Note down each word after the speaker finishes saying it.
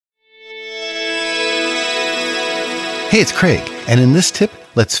Hey, it's Craig, and in this tip,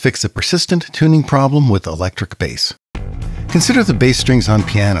 let's fix a persistent tuning problem with electric bass. Consider the bass strings on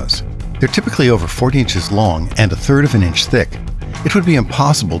pianos. They're typically over 40 inches long and 1/3 of an inch thick. It would be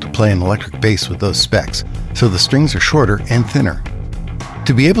impossible to play an electric bass with those specs, so the strings are shorter and thinner.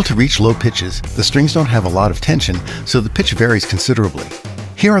 To be able to reach low pitches, the strings don't have a lot of tension, so the pitch varies considerably.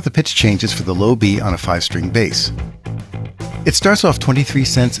 Here are the pitch changes for the low B on a 5-string bass. It starts off 23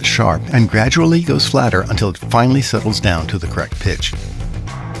 cents sharp and gradually goes flatter until it finally settles down to the correct pitch.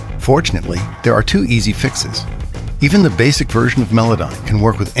 Fortunately, there are 2 easy fixes. Even the basic version of Melodyne can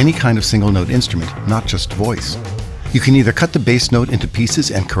work with any kind of single-note instrument, not just voice. You can either cut the bass note into pieces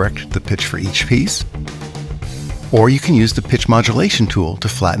and correct the pitch for each piece, or you can use the pitch modulation tool to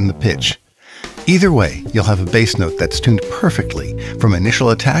flatten the pitch. Either way, you'll have a bass note that's tuned perfectly from initial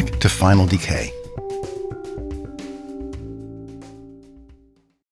attack to final decay.